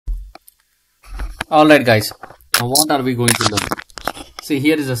Alright guys, now what are we going to learn? See,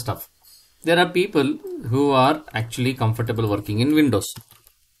 here is the stuff. There are people who are actually comfortable working in Windows,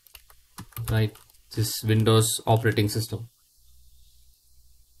 right? This Windows operating system.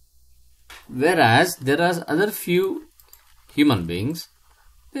 Whereas there are other few human beings,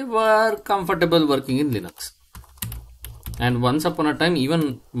 they were comfortable working in Linux. And once upon a time,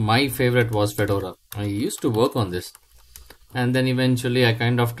 even my favorite was Fedora. I used to work on this. And then eventually I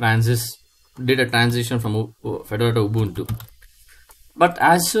kind of did a transition from Fedora to Ubuntu. But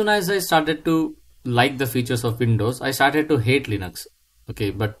as soon as I started to like the features of Windows, I started to hate Linux. Okay,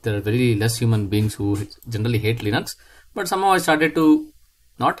 but there are very less human beings who generally hate Linux. But somehow I started to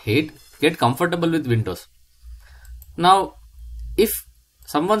not hate, get comfortable with Windows. Now, if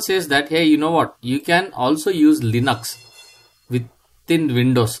someone says that, hey, you know what, you can also use Linux within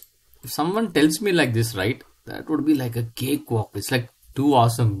Windows. If someone tells me like this, right, that would be like a cakewalk. It's like too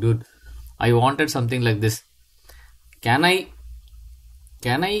awesome, dude. I wanted something like this. Can I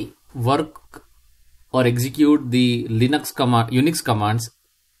work or execute the Unix commands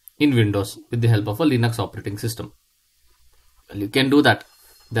in Windows with the help of a Linux operating system? Well, you can do that.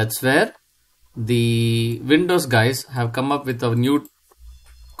 That's where the Windows guys have come up with a new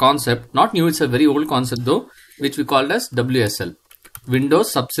concept. Not new, it's a very old concept though, which we called as WSL,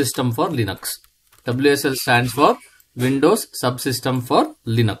 Windows Subsystem for Linux. WSL stands for Windows Subsystem for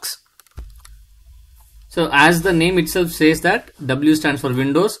Linux. So as the name itself says that W stands for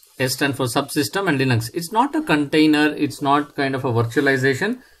Windows, S stands for Subsystem, and Linux. It's not a container. It's not kind of a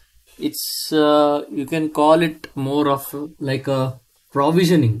virtualization. It's you can call it more of like a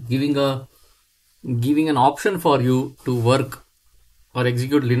provisioning, giving an option for you to work or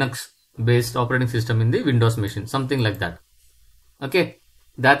execute Linux based operating system in the Windows machine, something like that. Okay,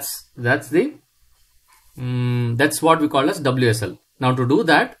 that's what we call as WSL. Now to do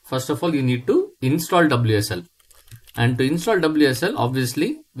that, first of all, you need to install WSL. And to install WSL,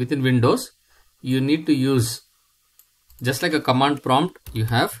 obviously within Windows, you need to use just like a command prompt. You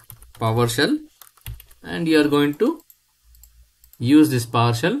have PowerShell, and you are going to use this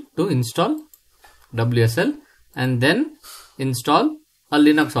PowerShell to install WSL and then install a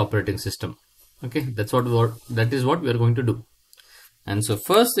Linux operating system. Okay, that is what we are going to do. And so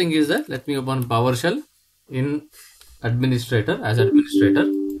first thing is that let me open PowerShell in administrator as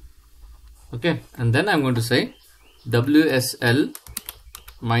administrator. Okay, and then I'm going to say WSL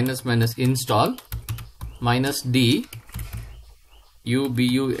 -- install -d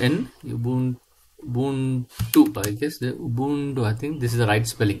ubuntu. I guess the Ubuntu, I think this is the right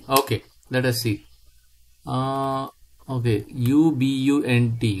spelling. Okay, let us see. Okay,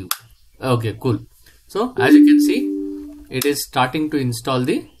 ubuntu. Okay, cool. So as you can see, it is starting to install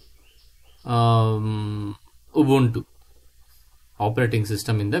the Ubuntu operating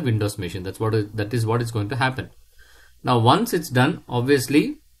system in the Windows machine. That is what is going to happen. Now once it's done,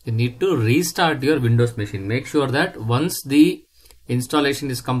 obviously you need to restart your Windows machine. Make sure that once the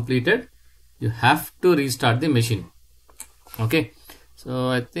installation is completed, you have to restart the machine. Okay, so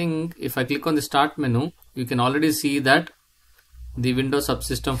I think if I click on the start menu, you can already see that the Windows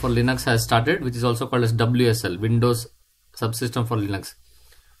subsystem for Linux has started, which is also called as WSL, Windows Subsystem for Linux.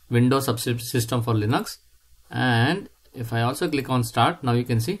 Windows Subsystem for Linux. And if I also click on start, now you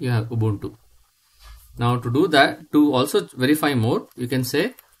can see you have Ubuntu. Now to do that, to also verify more, you can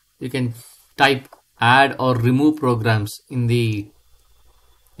type add or remove programs in the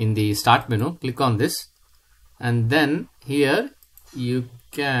start menu. Click on this, and then here you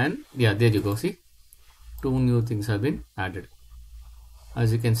can, yeah, there you go. See, 2 new things have been added.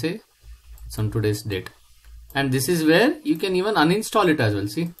 As you can see, it's on today's date. And this is where you can even uninstall it as well.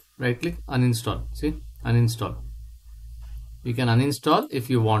 See, right click, uninstall. See, uninstall. You can uninstall if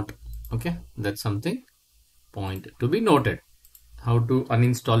you want. Okay, that's something point to be noted, how to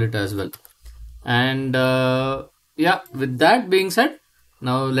uninstall it as well. And yeah, with that being said,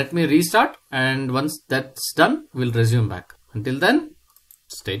 now let me restart, and once that's done, we'll resume back. Until then,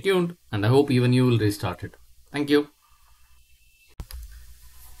 stay tuned, and I hope even you will restart it. Thank you.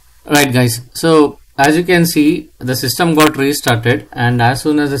 Right guys, so as you can see, the system got restarted, and as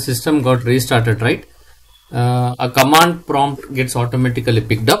soon as the system got restarted, right, a command prompt gets automatically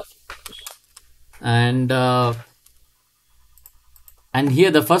picked up, and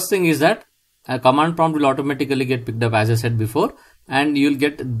here the first thing is that a command prompt will automatically get picked up, as I said before, and you'll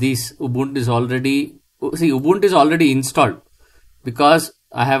get this Ubuntu is already installed because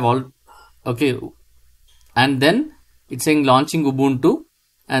I have okay, and then it's saying launching Ubuntu,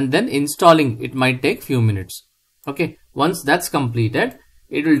 and then installing it might take few minutes. Okay, once that's completed,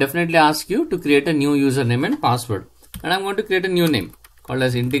 it will definitely ask you to create a new username and password, and I'm going to create a new name called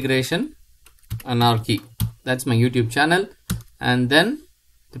as integration Anarchy. That's my YouTube channel. And then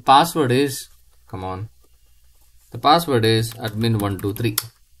the password is, come on, the password is admin123,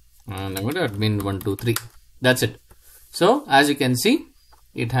 and I'm going to admin123. That's it. So as you can see,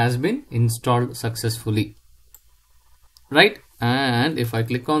 it has been installed successfully, right? And if I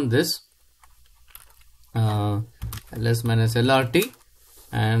click on this ls-lrt,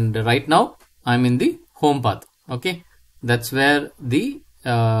 and right now I'm in the home path. Okay, that's where the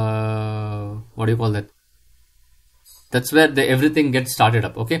what do you call that? That's where the everything gets started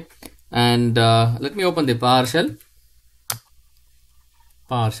up. Okay, and let me open the PowerShell,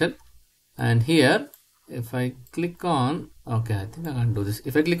 and here if I click on, okay, I think I can do this.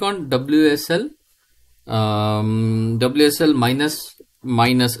 If I click on WSL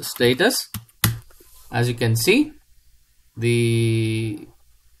minus status, as you can see, the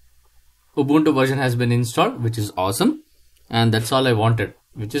Ubuntu version has been installed, which is awesome, and that's all I wanted,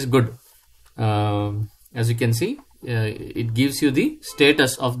 which is good. As you can see, it gives you the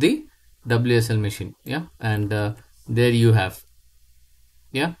status of the WSL machine. Yeah, and there you have.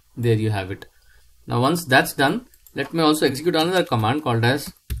 Yeah, there you have it. Now once that's done, let me also execute another command called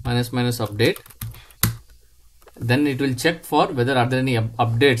as -update. Then it will check for whether are there any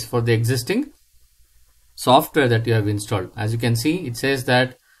updates for the existing software that you have installed. As you can see, it says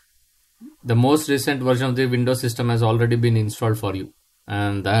that the most recent version of the Windows system has already been installed for you,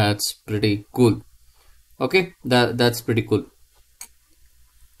 and that's pretty cool. Okay, that's pretty cool.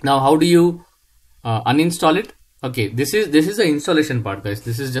 Now how do you uninstall it? Okay, this is the installation part, guys.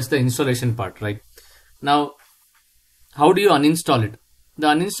 This is just the installation part, right? Now how do you uninstall it? The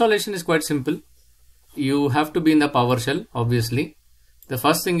uninstallation is quite simple. You have to be in the PowerShell, obviously. The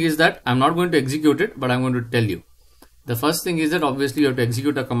first thing is that I'm not going to execute it, but I'm going to tell you. The first thing is that obviously you have to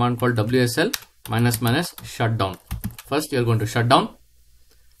execute a command called WSL -shutdown. First you're going to shut down,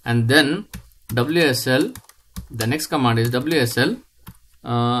 and then WSL, the next command is WSL,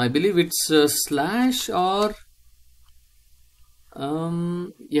 I believe it's slash or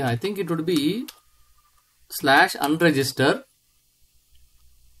yeah, I think it would be slash unregister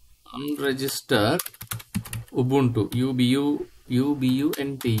ubuntu ubuntu.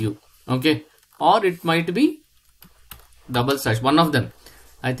 Okay, or it might be /, one of them.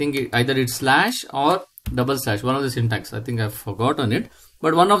 I think either it's slash or /, one of the syntax. I think I've forgotten it,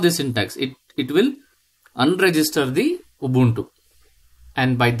 but one of the syntax, it will unregister the Ubuntu,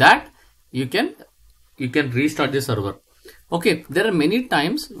 and by that you can restart the server. Okay, there are many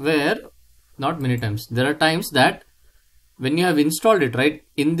times where, not many times, there are times that when you have installed it, right,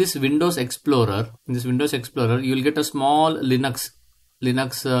 in this Windows Explorer, you will get a small Linux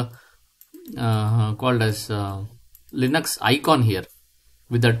called as Linux icon here,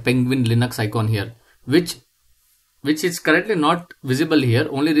 with that penguin Linux icon here, which is currently not visible here.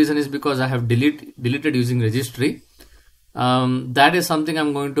 Only reason is because I have deleted using registry. That is something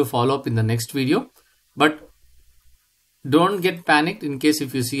I'm going to follow up in the next video, but don't get panicked in case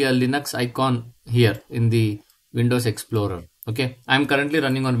if you see a Linux icon here in the Windows Explorer. Okay, I'm currently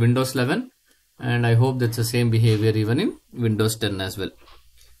running on Windows 11, and I hope that's the same behavior even in Windows 10 as well.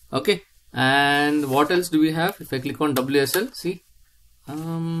 Okay, and what else do we have? If I click on WSL, see,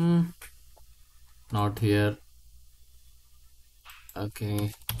 not here.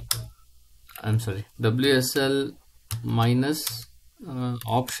 Okay, I'm sorry, WSL minus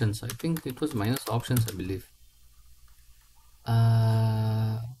options. I think it was minus options, I believe.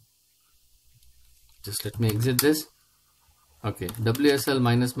 Just let me exit this. Okay, WSL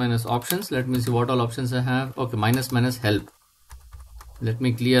minus options. Let me see what all options I have. Okay, minus help. Let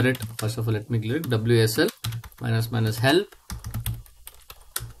me clear it. First of all, let me clear it. WSL minus help.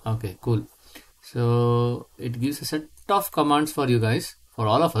 Okay, cool. So it gives a set of commands for you guys, for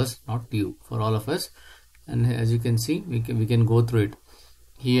all of us, not you, for all of us. And as you can see, we can go through it.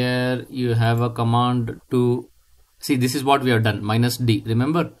 Here you have a command to see. This is what we have done. -d.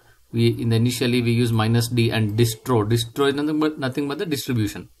 Remember, initially we use -d and distro. Distro is nothing but the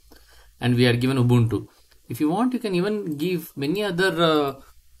distribution, and we are given Ubuntu. If you want, you can even give many other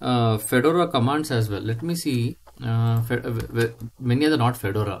Fedora commands as well. Let me see. Many other, not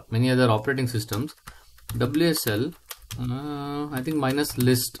Fedora, many other operating systems. WSL, I think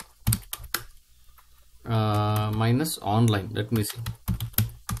 -list, -online. Let me see.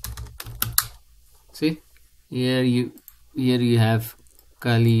 See, here you have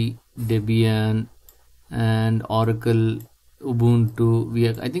Kali, Debian, and Oracle, Ubuntu.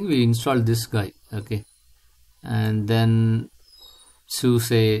 I think we installed this guy. Okay, and then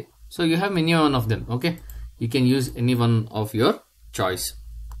SUSE. So you have many one of them. Okay, you can use any one of your choice.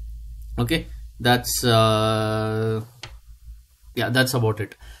 Okay, that's yeah, that's about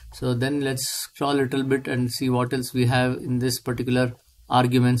it. So then let's scroll a little bit and see what else we have in this particular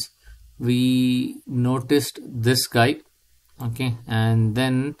arguments. We noticed this guy, okay, and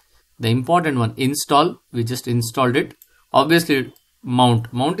then the important one, install. We just installed it. Obviously,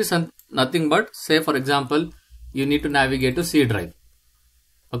 mount is nothing but, say for example, you need to navigate to C drive,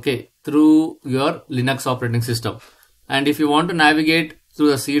 okay, through your Linux operating system. And if you want to navigate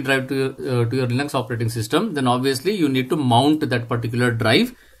through the C drive to your Linux operating system, then obviously you need to mount that particular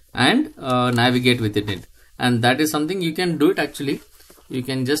drive and navigate within it. And that is something you can do it actually. You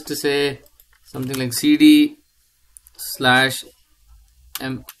can just say something like cd slash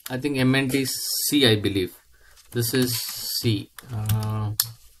m, I think mntc, I believe this is C.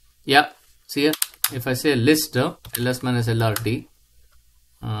 Yeah, see here, if I say list ls minus lrt,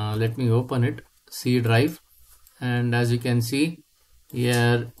 let me open it, C drive, and as you can see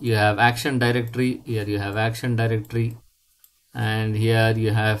here you have action directory, here you have action directory, and here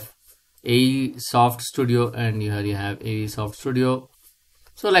you have AE Soft Studio, and here you have AE Soft Studio.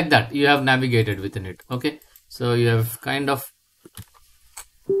 So like that you have navigated within it. Okay, so you have kind of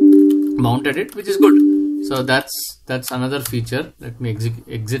mounted it, which is good. So that's another feature. Let me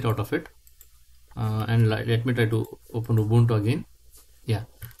exit out of it, and let me try to open Ubuntu again. Yeah,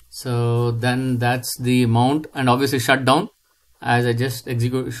 so then that's the mount, and obviously shut down, as I just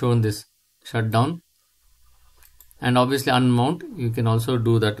shown this shut down, and obviously unmount. You can also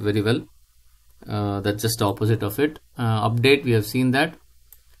do that very well. That's just the opposite of it. Update, we have seen that.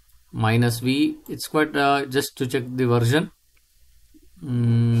 -v, it's quite just to check the version.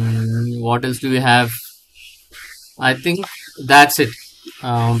 What else do we have? I think that's it.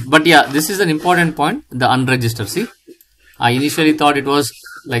 But yeah, this is an important point, the unregister. See, I initially thought it was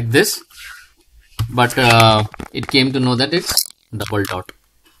like this, but it came to know that it's double dot,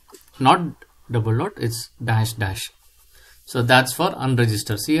 not double dot, it's dash dash. So that's for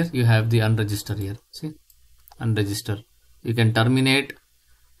unregister. See here you have the unregister here. See, unregister, you can terminate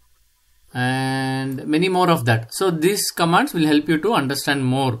and many more of that. So these commands will help you to understand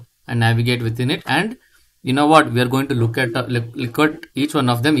more and navigate within it. And you know what, we are going to look at each one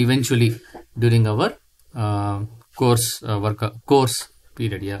of them eventually during our course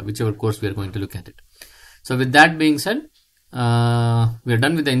period. Yeah, whichever course we are going to look at it. So with that being said, we are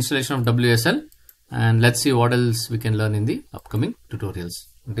done with the installation of WSL, and let's see what else we can learn in the upcoming tutorials.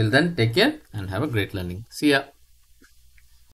 Until then, take care and have a great learning. See ya.